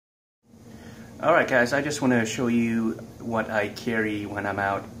Alright guys, I just want to show you what I carry when I'm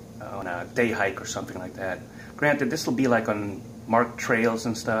out on a day hike or something like that. Granted, this will be like on marked trails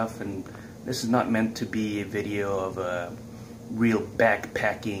and stuff, and this is not meant to be a video of a real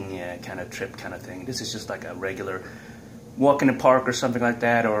backpacking kind of trip kind of thing. This is just like a regular walk in the park or something like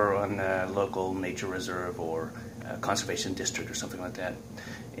that, or on a local nature reserve or a conservation district or something like that.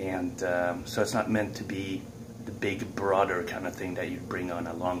 And so it's not meant to be the big, broader kind of thing that you'd bring on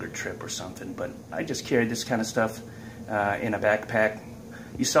a longer trip or something. But I just carried this kind of stuff in a backpack.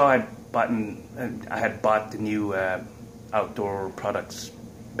 You saw I had bought the new outdoor products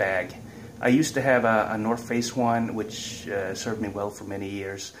bag. I used to have a North Face one, which served me well for many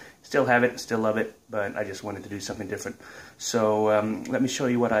years. Still have it, still love it, but I just wanted to do something different. So let me show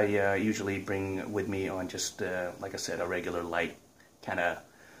you what I usually bring with me on just, like I said, a regular light kind of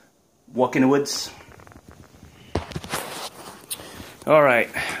walk in the woods. Alright,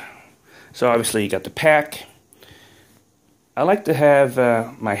 so obviously you got the pack. I like to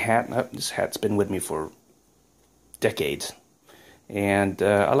have my hat. This hat's been with me for decades. And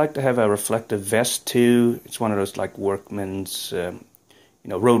I like to have a reflective vest too. It's one of those like workman's,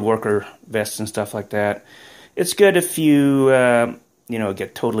 road worker vests and stuff like that. It's good if you,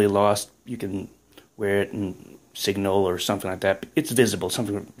 get totally lost. You can wear it and signal or something like that. It's visible,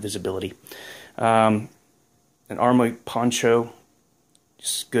 something visibility. An army poncho.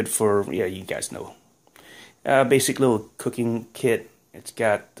 It's good for, you guys know. Basic little cooking kit. It's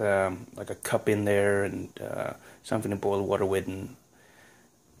got like a cup in there and something to boil water with and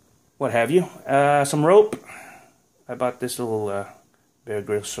what have you. Some rope. I bought this little Bear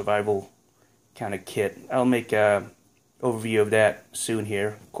Grylls survival kind of kit. I'll make an overview of that soon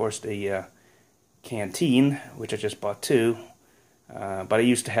here. Of course, the canteen, which I just bought too. But I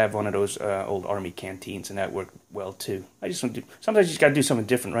used to have one of those old army canteens, and that worked well too. Sometimes you just gotta do something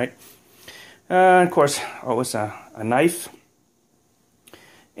different, right? Of course, always a knife,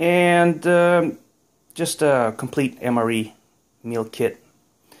 and just a complete MRE meal kit.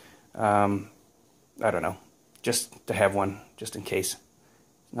 I don't know, just to have one, just in case.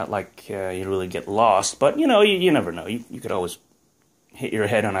 It's not like you really get lost, but you never know. You could always hit your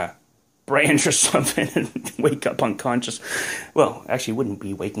head on a branch or something and wake up unconscious. Well, actually, you wouldn't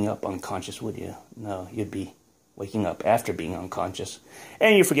be waking up unconscious, would you? No, you'd be waking up after being unconscious.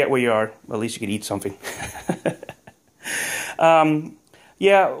 And you forget where you are. Well, at least you could eat something.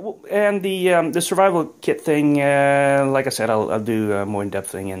 Yeah, and the survival kit thing, like I said, I'll do a more in-depth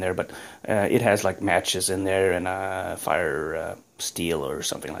thing in there, but it has like matches in there and fire steel or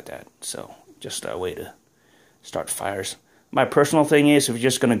something like that. So just a way to start fires. My personal thing is, if you're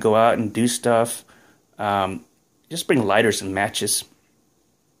just going to go out and do stuff, just bring lighters and matches.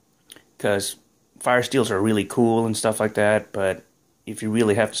 Because fire steels are really cool and stuff like that, but if you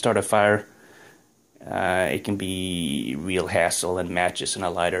really have to start a fire, it can be real hassle, and matches and a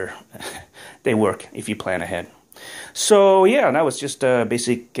lighter, they work if you plan ahead. So yeah, that was just a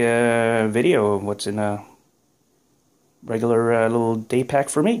basic video of what's in a regular little day pack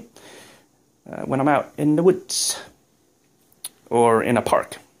for me when I'm out in the woods. Or in a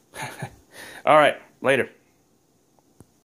park. Alright, later.